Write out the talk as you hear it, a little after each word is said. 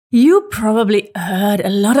You probably heard a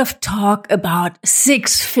lot of talk about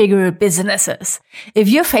six-figure businesses. If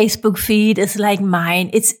your Facebook feed is like mine,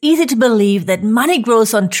 it's easy to believe that money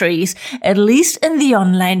grows on trees, at least in the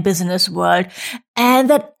online business world, and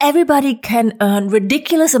that everybody can earn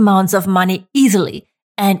ridiculous amounts of money easily.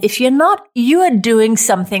 And if you're not, you are doing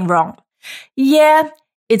something wrong. Yeah,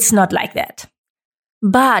 it's not like that.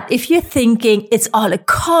 But if you're thinking it's all a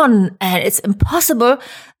con and it's impossible,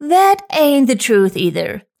 that ain't the truth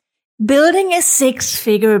either. Building a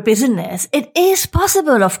six-figure business, it is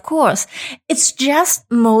possible, of course. It's just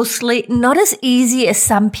mostly not as easy as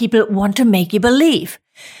some people want to make you believe.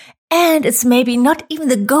 And it's maybe not even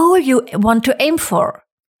the goal you want to aim for.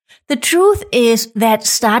 The truth is that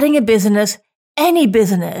starting a business, any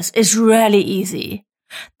business, is really easy.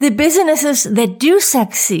 The businesses that do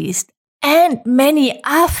succeed, and many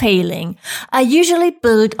are failing, are usually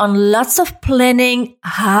built on lots of planning,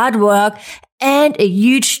 hard work, and a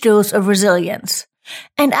huge dose of resilience.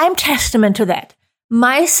 And I'm testament to that.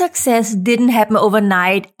 My success didn't happen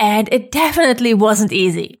overnight, and it definitely wasn't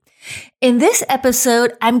easy. In this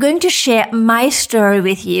episode, I'm going to share my story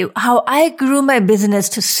with you, how I grew my business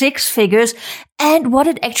to six figures and what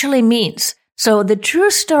it actually means. So the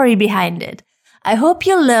true story behind it. I hope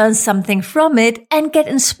you'll learn something from it and get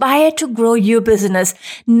inspired to grow your business,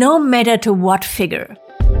 no matter to what figure.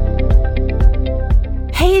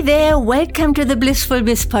 Hey there, welcome to the Blissful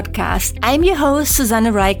Biz podcast. I'm your host,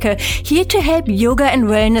 Susanne Reiche, here to help yoga and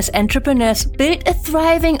wellness entrepreneurs build a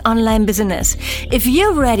thriving online business. If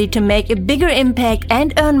you're ready to make a bigger impact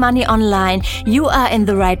and earn money online, you are in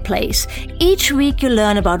the right place. Each week you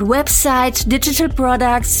learn about websites, digital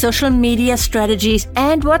products, social media strategies,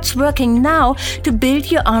 and what's working now to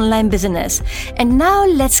build your online business. And now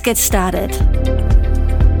let's get started.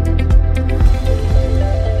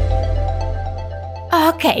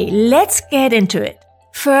 Okay, let's get into it.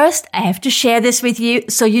 First, I have to share this with you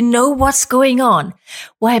so you know what's going on.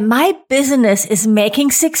 While my business is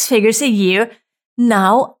making six figures a year,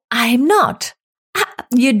 now I'm not.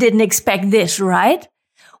 You didn't expect this, right?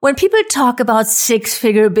 When people talk about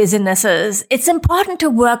six-figure businesses, it's important to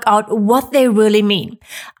work out what they really mean.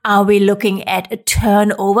 Are we looking at a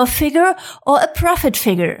turnover figure or a profit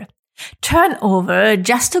figure? Turnover,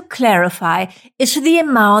 just to clarify, is the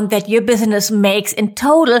amount that your business makes in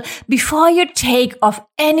total before you take off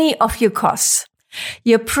any of your costs.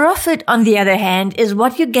 Your profit, on the other hand, is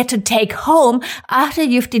what you get to take home after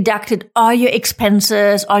you've deducted all your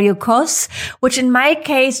expenses or your costs, which in my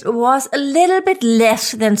case was a little bit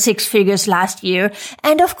less than six figures last year.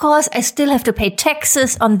 And of course, I still have to pay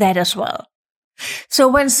taxes on that as well. So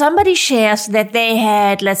when somebody shares that they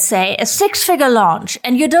had, let's say, a six-figure launch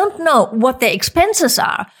and you don't know what their expenses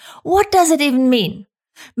are, what does it even mean?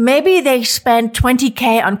 Maybe they spent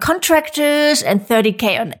 20K on contractors and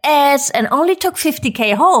 30K on ads and only took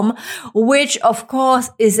 50K home, which of course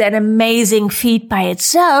is an amazing feat by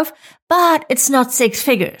itself, but it's not six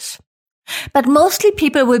figures. But mostly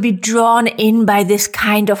people will be drawn in by this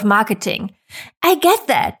kind of marketing. I get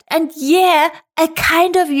that. And yeah, I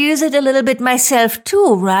kind of use it a little bit myself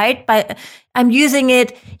too, right? I'm using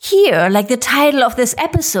it here, like the title of this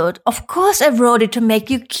episode. Of course, I wrote it to make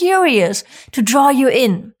you curious, to draw you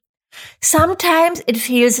in. Sometimes it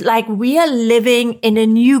feels like we are living in a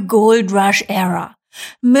new gold rush era.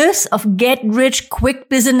 Myths of get-rich-quick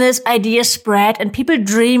business ideas spread and people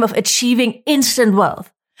dream of achieving instant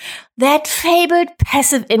wealth. That fabled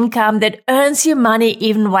passive income that earns you money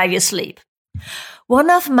even while you sleep. One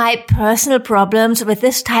of my personal problems with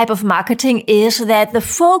this type of marketing is that the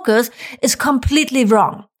focus is completely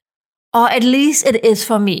wrong. Or at least it is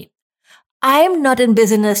for me. I'm not in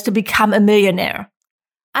business to become a millionaire.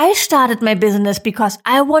 I started my business because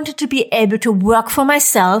I wanted to be able to work for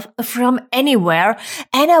myself from anywhere,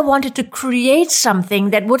 and I wanted to create something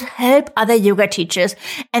that would help other yoga teachers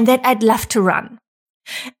and that I'd love to run.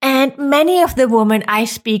 And many of the women I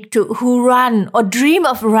speak to who run or dream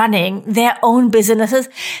of running their own businesses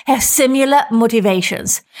have similar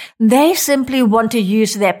motivations. They simply want to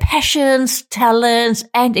use their passions, talents,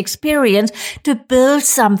 and experience to build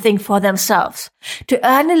something for themselves, to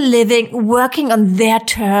earn a living working on their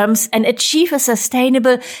terms and achieve a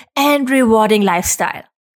sustainable and rewarding lifestyle.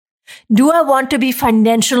 Do I want to be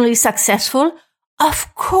financially successful?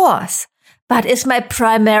 Of course. But is my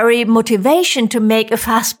primary motivation to make a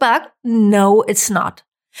fast buck? No, it's not.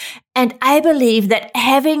 And I believe that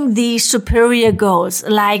having these superior goals,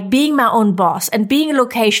 like being my own boss and being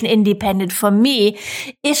location independent for me,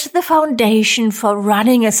 is the foundation for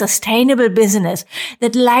running a sustainable business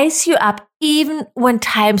that lights you up even when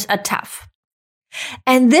times are tough.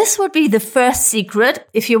 And this would be the first secret,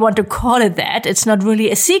 if you want to call it that. It's not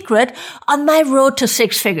really a secret, on my road to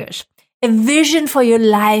six figures. A vision for your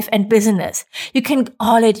life and business. You can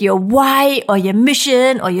call it your why or your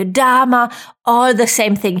mission or your dharma, all the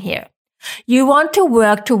same thing here. You want to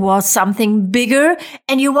work towards something bigger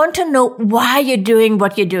and you want to know why you're doing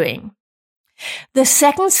what you're doing. The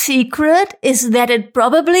second secret is that it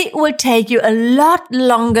probably will take you a lot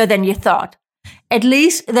longer than you thought. At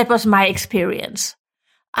least that was my experience.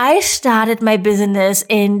 I started my business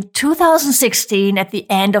in 2016, at the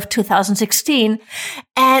end of 2016,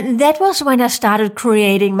 and that was when I started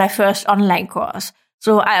creating my first online course.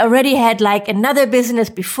 So I already had like another business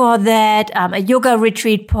before that, a yoga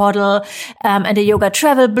retreat portal, and a yoga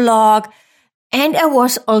travel blog. And I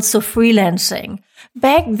was also freelancing.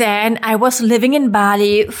 Back then, I was living in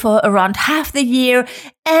Bali for around half the year.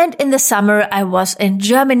 And in the summer, I was in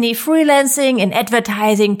Germany freelancing and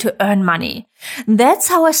advertising to earn money. That's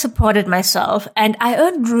how I supported myself. And I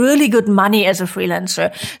earned really good money as a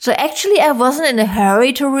freelancer. So actually, I wasn't in a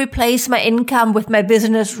hurry to replace my income with my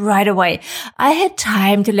business right away. I had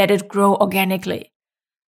time to let it grow organically.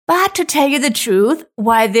 But to tell you the truth,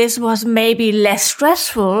 while this was maybe less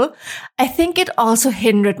stressful, I think it also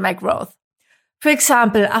hindered my growth. For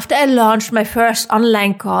example, after I launched my first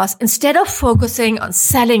online course, instead of focusing on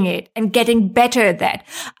selling it and getting better at that,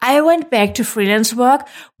 I went back to freelance work,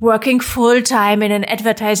 working full-time in an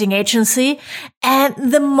advertising agency, and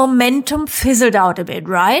the momentum fizzled out a bit,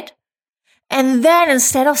 right? And then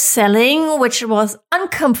instead of selling, which was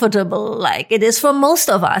uncomfortable like it is for most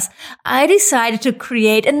of us, I decided to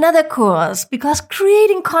create another course because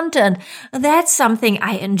creating content, that's something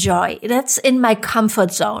I enjoy. That's in my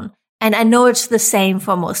comfort zone. And I know it's the same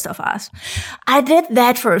for most of us. I did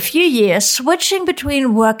that for a few years, switching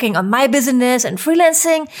between working on my business and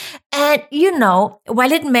freelancing. And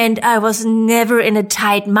while it meant I was never in a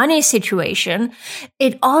tight money situation,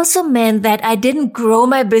 it also meant that I didn't grow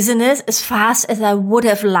my business as fast as I would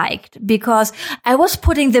have liked because I was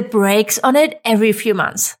putting the brakes on it every few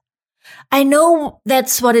months. I know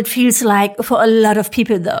that's what it feels like for a lot of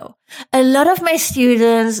people though. A lot of my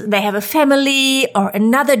students, they have a family or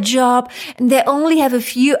another job and they only have a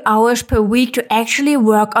few hours per week to actually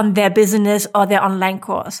work on their business or their online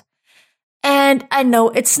course. And I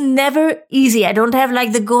know it's never easy. I don't have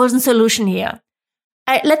like the golden solution here.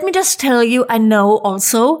 Let me just tell you, I know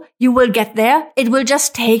also you will get there. It will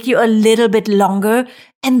just take you a little bit longer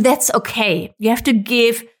and that's okay. You have to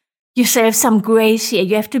give yourself some grace here.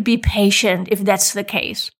 You have to be patient if that's the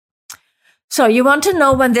case. So you want to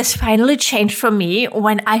know when this finally changed for me,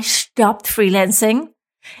 when I stopped freelancing?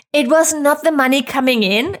 It was not the money coming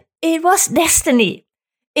in. It was destiny.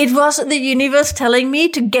 It was the universe telling me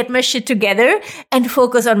to get my shit together and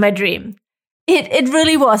focus on my dream. It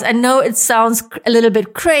really was. I know it sounds a little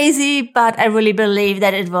bit crazy, but I really believe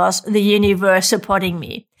that it was the universe supporting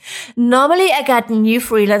me. Normally, I got new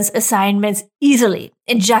freelance assignments easily.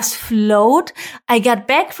 It just flowed. I got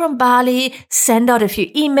back from Bali, sent out a few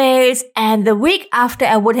emails, and the week after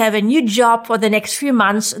I would have a new job for the next few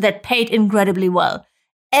months that paid incredibly well.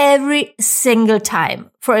 Every single time,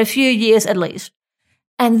 for a few years at least.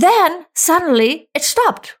 And then, suddenly, it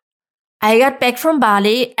stopped. I got back from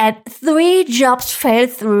Bali and 3 jobs fell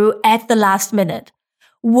through at the last minute.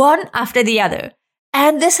 One after the other.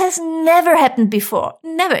 And this has never happened before.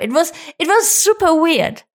 Never. It was super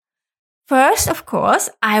weird. First, of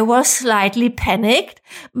course, I was slightly panicked,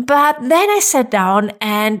 but then I sat down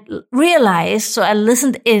and realized, so I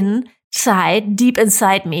listened inside, deep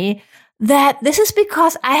inside me, that this is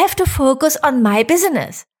because I have to focus on my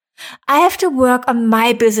business. I have to work on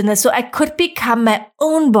my business so I could become my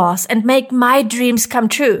own boss and make my dreams come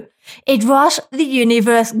true. It was the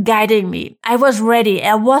universe guiding me. I was ready.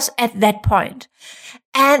 I was at that point.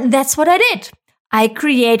 And that's what I did. I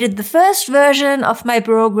created the first version of my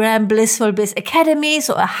program, Blissful Biz Academy,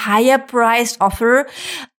 so a higher priced offer.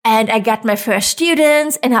 And I got my first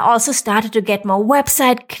students, and I also started to get more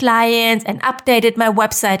website clients and updated my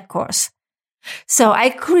website course. So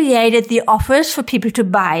I created the offers for people to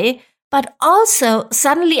buy, but also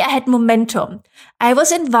suddenly I had momentum. I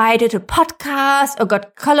was invited to podcasts or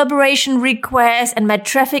got collaboration requests, and my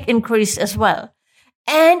traffic increased as well.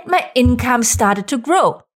 And my income started to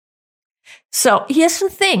grow. So here's the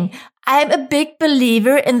thing. I'm a big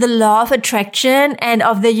believer in the law of attraction and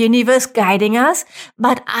of the universe guiding us,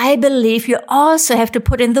 but I believe you also have to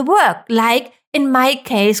put in the work, like in my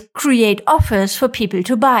case, create offers for people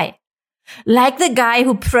to buy. Like the guy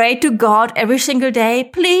who prayed to God every single day,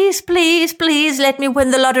 please, please, please let me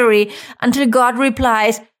win the lottery, until God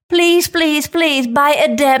replies, please, please, please buy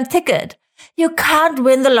a damn ticket. You can't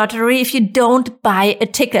win the lottery if you don't buy a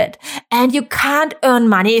ticket, and you can't earn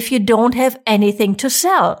money if you don't have anything to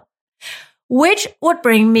sell. Which would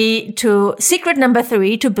bring me to secret number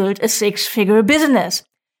 3 to build a 6-figure business.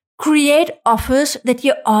 Create offers that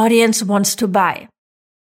your audience wants to buy.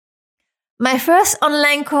 My first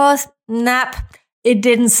online course, it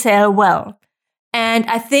didn't sell well. And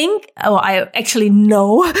I actually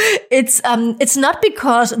know it's not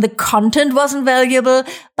because the content wasn't valuable,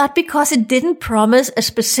 but because it didn't promise a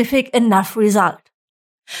specific enough result.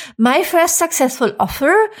 My first successful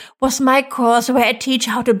offer was my course where I teach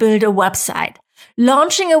how to build a website.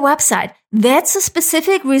 Launching a website, that's a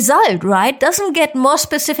specific result, right? Doesn't get more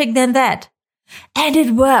specific than that. And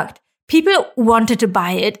it worked. People wanted to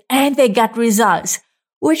buy it and they got results,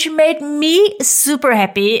 which made me super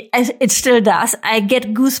happy, as it still does. I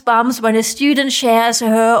get goosebumps when a student shares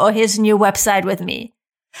her or his new website with me.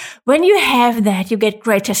 When you have that, you get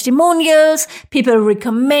great testimonials, people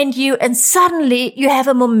recommend you, and suddenly you have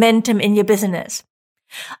a momentum in your business.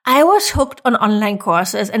 I was hooked on online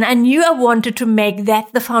courses, and I knew I wanted to make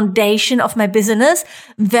that the foundation of my business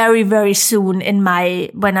very, very soon right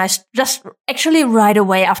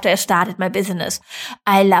away after I started my business.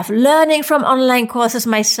 I love learning from online courses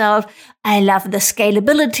myself. I love the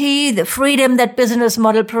scalability, the freedom that business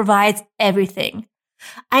model provides, everything.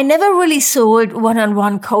 I never really sold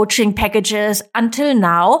one-on-one coaching packages until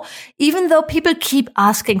now, even though people keep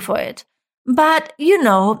asking for it. But,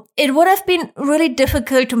 it would have been really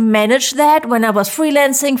difficult to manage that when I was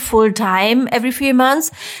freelancing full-time every few months.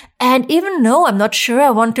 And even though I'm not sure I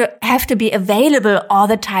want to have to be available all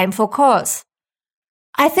the time for calls.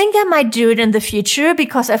 I think I might do it in the future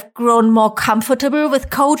because I've grown more comfortable with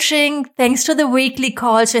coaching thanks to the weekly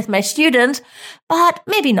calls with my students, but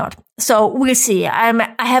maybe not. So we'll see.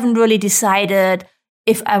 I haven't really decided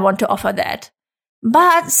if I want to offer that.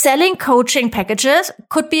 But selling coaching packages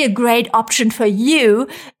could be a great option for you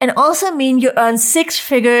and also mean you earn 6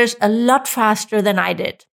 figures a lot faster than I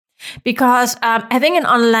did. Because having an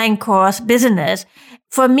online course business,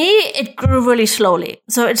 for me, it grew really slowly.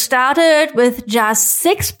 So it started with just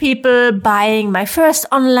 6 people buying my first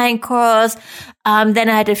online course. Then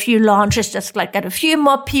I had a few launches, just like got a few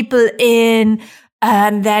more people in.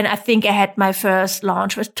 And then I think I had my first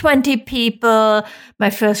launch with 20 people,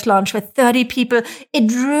 my first launch with 30 people.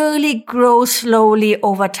 It really grows slowly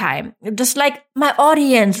over time. Just like my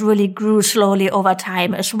audience really grew slowly over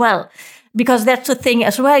time as well. Because that's the thing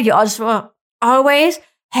as well. You also always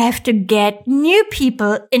have to get new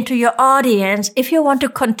people into your audience if you want to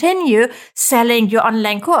continue selling your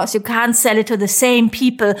online course. You can't sell it to the same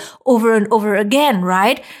people over and over again,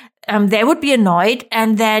 right? They would be annoyed,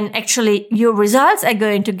 and then actually your results are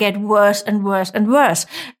going to get worse and worse and worse.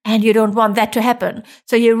 And you don't want that to happen.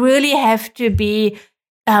 So you really have to be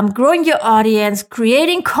growing your audience,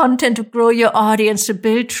 creating content to grow your audience, to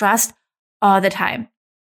build trust all the time.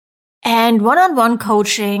 And one-on-one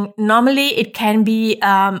coaching, normally it can be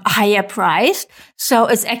higher priced. So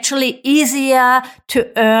it's actually easier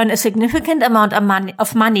to earn a significant amount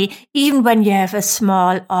of money even when you have a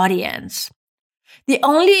small audience. The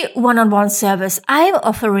only one-on-one service I'm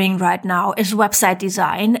offering right now is website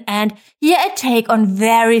design. And here I take on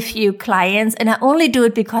very few clients, and I only do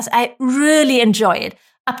it because I really enjoy it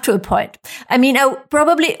up to a point. I mean, I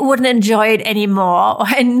probably wouldn't enjoy it anymore.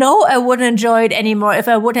 I know I wouldn't enjoy it anymore if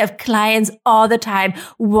I would have clients all the time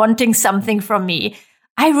wanting something from me.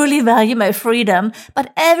 I really value my freedom,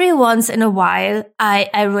 but every once in a while,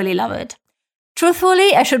 I really love it.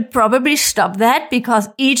 Truthfully, I should probably stop that because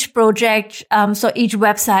each project, each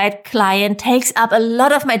website client takes up a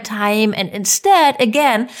lot of my time. And instead,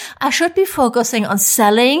 again, I should be focusing on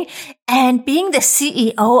selling and being the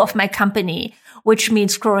CEO of my company, which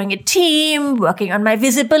means growing a team, working on my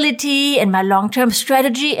visibility and my long-term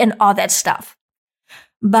strategy and all that stuff.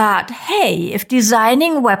 But hey, if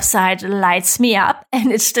designing websites lights me up,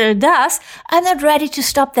 and it still does, I'm not ready to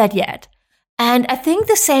stop that yet. And I think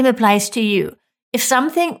the same applies to you. If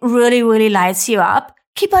something really, really lights you up,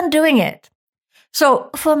 keep on doing it. So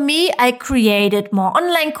for me, I created more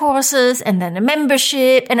online courses and then a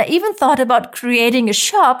membership. And I even thought about creating a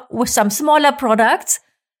shop with some smaller products.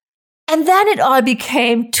 And then it all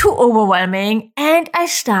became too overwhelming and I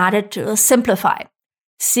started to simplify.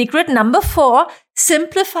 Secret number 4,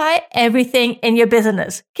 simplify everything in your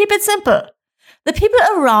business. Keep it simple. The people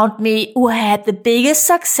around me who had the biggest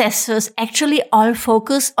successes actually all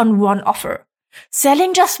focus on one offer.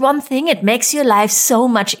 Selling just one thing, it makes your life so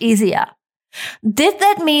much easier. Did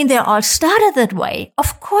that mean they all started that way?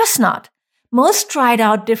 Of course not. Most tried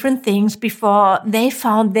out different things before they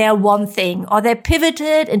found their one thing, or they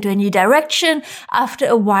pivoted into a new direction after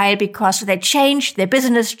a while because they changed, their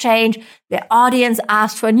business changed, their audience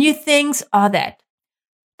asked for new things, or that.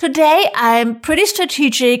 Today, I'm pretty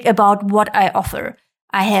strategic about what I offer.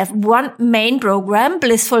 I have one main program,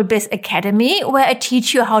 Blissful Biz Academy, where I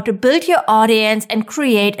teach you how to build your audience and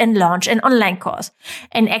create and launch an online course.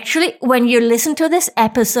 And actually, when you listen to this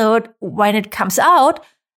episode, when it comes out,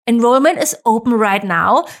 enrollment is open right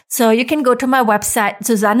now. So you can go to my website,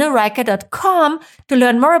 susannereiker.com, to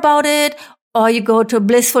learn more about it, or you go to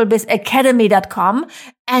blissfulbizacademy.com,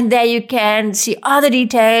 and there you can see all the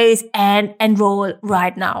details and enroll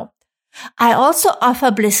right now. I also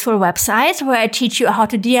offer Blissful websites where I teach you how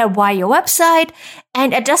to DIY your website,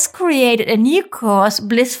 and I just created a new course,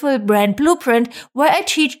 Blissful Brand Blueprint, where I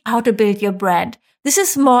teach how to build your brand. This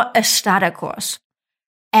is more a starter course.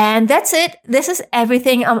 And that's it. This is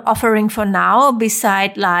everything I'm offering for now,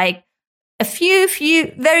 beside like a few,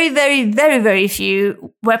 very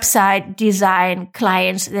few website design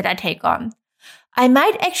clients that I take on. I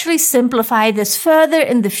might actually simplify this further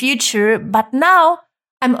in the future, but now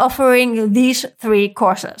I'm offering these 3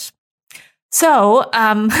 courses. So,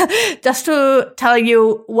 just to tell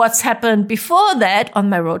you what's happened before that on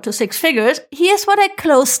my road to 6 figures, here's what I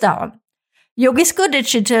closed down. Yogis Go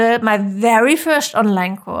Digital, my very first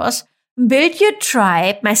online course. Build Your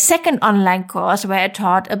Tribe, my second online course where I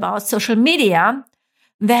taught about social media.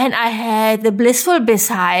 Then I had the Blissful Biz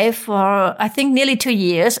Hive for, I think, nearly 2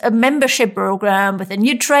 years, a membership program with a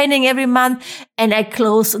new training every month. And I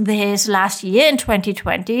closed this last year in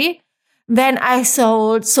 2020. Then I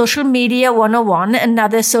sold Social Media 101,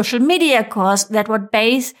 another social media course that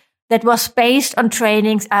was based on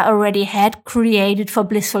trainings I already had created for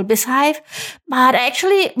Blissful Biz Hive. But I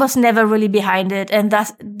actually was never really behind it and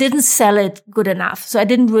thus didn't sell it good enough. So I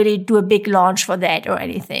didn't really do a big launch for that or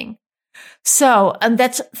anything. So, and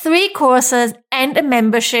that's 3 courses and a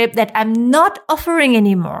membership that I'm not offering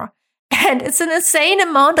anymore. And it's an insane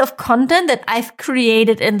amount of content that I've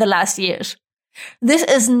created in the last years. This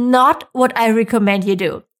is not what I recommend you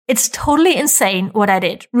do. It's totally insane what I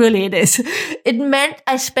did. Really, it is. It meant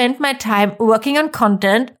I spent my time working on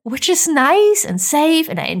content, which is nice and safe,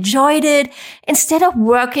 and I enjoyed it, instead of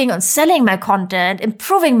working on selling my content,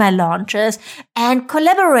 improving my launches, and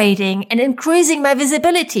collaborating and increasing my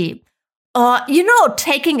visibility. Or,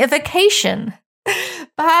 taking a vacation.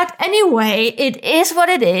 But anyway, it is what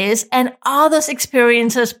it is, and all those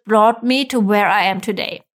experiences brought me to where I am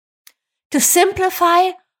today. To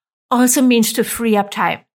simplify also means to free up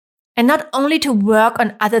time. And not only to work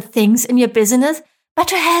on other things in your business, but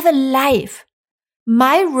to have a life.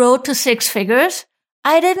 My road to 6 figures,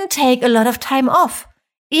 I didn't take a lot of time off.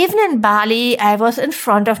 Even in Bali, I was in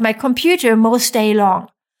front of my computer most day long.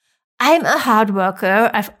 I'm a hard worker,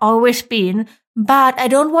 I've always been, but I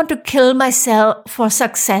don't want to kill myself for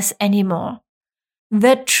success anymore.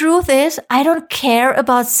 The truth is, I don't care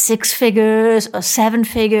about 6 figures or 7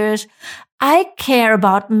 figures. I care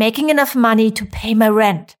about making enough money to pay my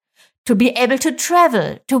rent, to be able to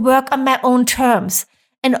travel, to work on my own terms,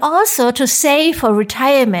 and also to save for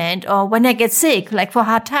retirement or when I get sick, like for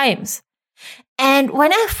hard times. And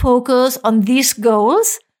when I focus on these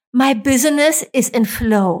goals, my business is in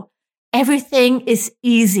flow. Everything is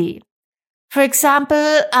easy. For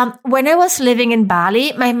example, when I was living in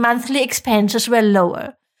Bali, my monthly expenses were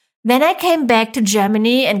lower. Then I came back to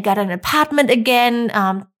Germany and got an apartment again,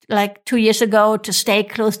 like 2 years ago, to stay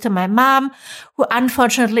close to my mom, who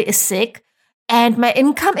unfortunately is sick. And my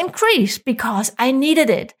income increased because I needed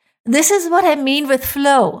it. This is what I mean with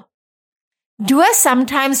flow. Do I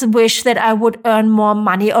sometimes wish that I would earn more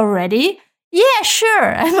money already? Yeah,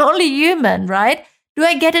 sure. I'm only human, right? Do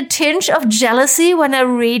I get a tinge of jealousy when I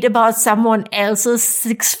read about someone else's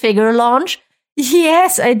 6-figure launch?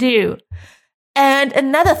 Yes, I do. And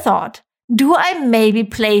another thought, do I maybe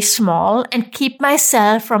play small and keep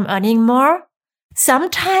myself from earning more?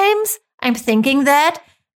 Sometimes I'm thinking that,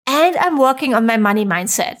 and I'm working on my money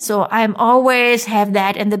mindset. So I'm always have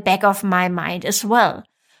that in the back of my mind as well.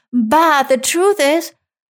 But the truth is,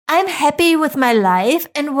 I'm happy with my life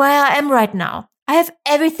and where I am right now. I have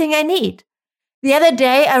everything I need. The other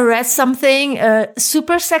day, I read something a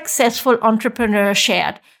super successful entrepreneur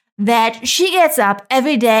shared, that she gets up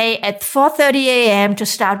every day at 4:30 a.m. to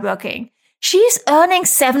start working. She's earning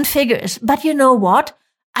 7 figures, but you know what?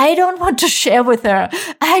 I don't want to share with her.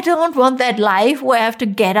 I don't want that life where I have to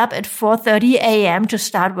get up at 4:30 a.m. to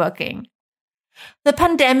start working. The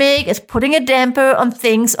pandemic is putting a damper on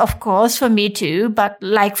things, of course, for me too, but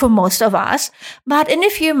like for most of us. But in a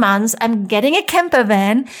few months, I'm getting a camper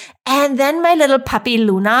van, and then my little puppy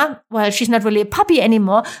Luna, well, she's not really a puppy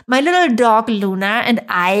anymore, my little dog Luna and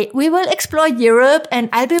we will explore Europe, and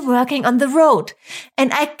I'll be working on the road.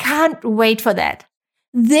 And I can't wait for that.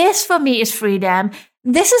 This for me is freedom.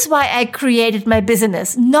 This is why I created my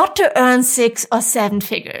business, not to earn 6 or 7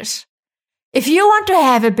 figures. If you want to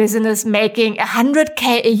have a business making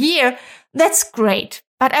 100K a year, that's great.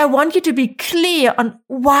 But I want you to be clear on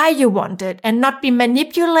why you want it and not be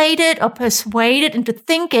manipulated or persuaded into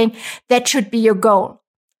thinking that should be your goal.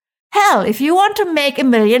 Hell, if you want to make $1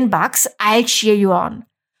 million, I'll cheer you on.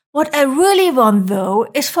 What I really want, though,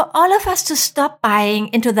 is for all of us to stop buying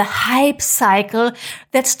into the hype cycle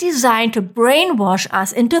that's designed to brainwash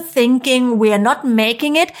us into thinking we are not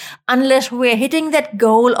making it unless we're hitting that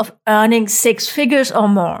goal of earning 6 figures or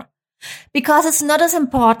more. Because it's not as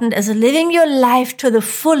important as living your life to the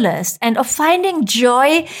fullest and of finding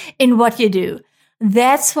joy in what you do.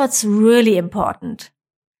 That's what's really important.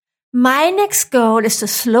 My next goal is to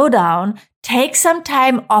slow down, take some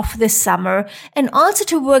time off this summer, and also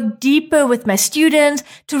to work deeper with my students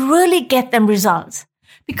to really get them results.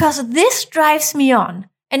 Because this drives me on.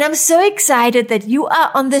 And I'm so excited that you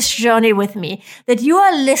are on this journey with me, that you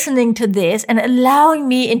are listening to this and allowing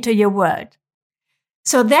me into your world.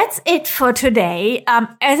 So that's it for today.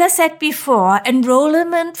 As I said before,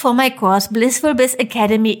 enrollment for my course, Blissful Biz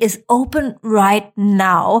Academy, is open right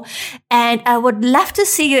now. And I would love to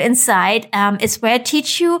see you inside. It's where I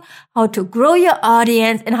teach you how to grow your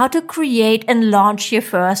audience and how to create and launch your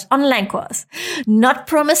first online course. Not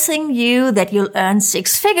promising you that you'll earn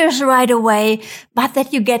 6 figures right away, but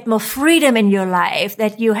that you get more freedom in your life,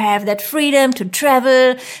 that you have that freedom to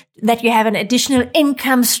travel, that you have an additional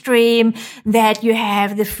income stream, that you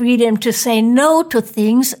have the freedom to say no to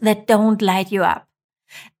things that don't light you up.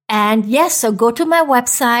 And yes, so go to my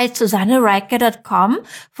website,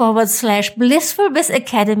 susannereiche.com/Blissful Biz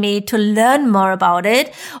Academy to learn more about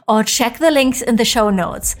it, or check the links in the show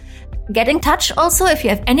notes. Get in touch also if you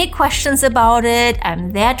have any questions about it.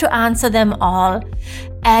 I'm there to answer them all.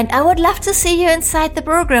 And I would love to see you inside the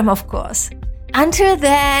program, of course. Until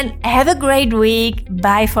then, have a great week.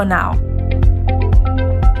 Bye for now.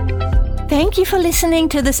 Thank you for listening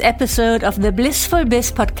to this episode of the Blissful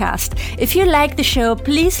Biz podcast. If you like the show,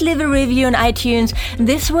 please leave a review on iTunes.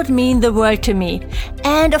 This would mean the world to me.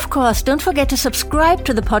 And of course, don't forget to subscribe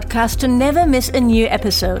to the podcast to never miss a new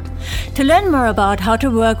episode. To learn more about how to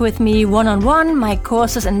work with me one-on-one, my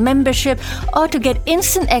courses and membership, or to get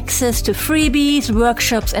instant access to freebies,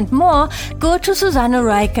 workshops, and more, go to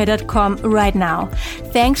susannereiche.com right now.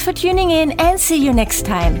 Thanks for tuning in and see you next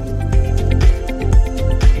time.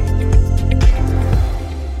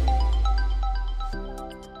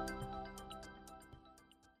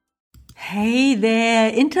 Hey there,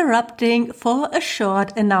 interrupting for a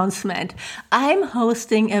short announcement. I'm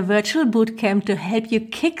hosting a virtual bootcamp to help you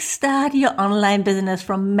kickstart your online business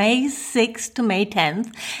from May 6th to May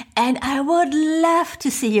 10th, and I would love to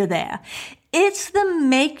see you there. It's the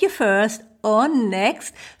Make Your First or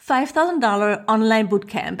Next $5,000 online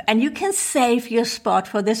bootcamp, and you can save your spot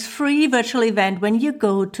for this free virtual event when you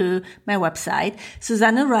go to my website,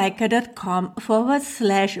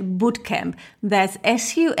 susannereiche.com/bootcamp. That's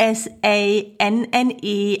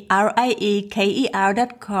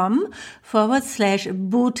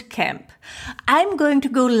SUSANNERIKER.com/bootcamp. I'm going to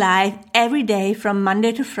go live every day from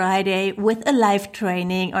Monday to Friday with a live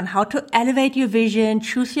training on how to elevate your vision,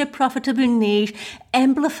 choose your profitable niche,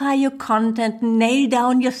 amplify your content, nail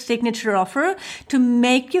down your signature offer to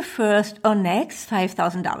make your first or next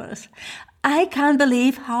 $5,000. I can't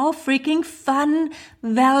believe how freaking fun,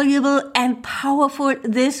 valuable, and powerful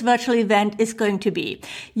this virtual event is going to be.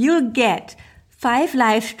 You'll get 5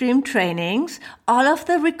 live stream trainings, all of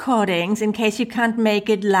the recordings in case you can't make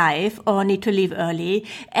it live or need to leave early,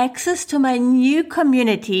 access to my new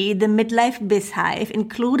community, the Midlife Biz Hive,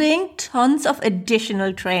 including tons of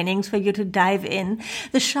additional trainings for you to dive in,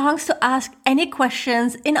 the chance to ask any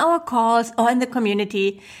questions in our calls or in the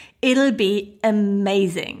community. It'll be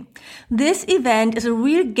amazing. This event is a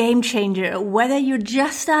real game changer, whether you're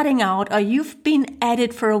just starting out or you've been at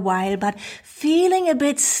it for a while, but feeling a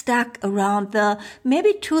bit stuck around the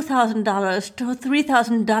maybe $2,000 to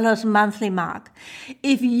 $3,000 monthly mark.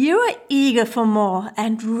 If you're eager for more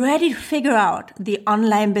and ready to figure out the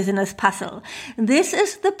online business puzzle, this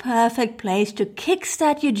is the perfect place to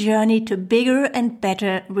kickstart your journey to bigger and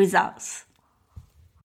better results.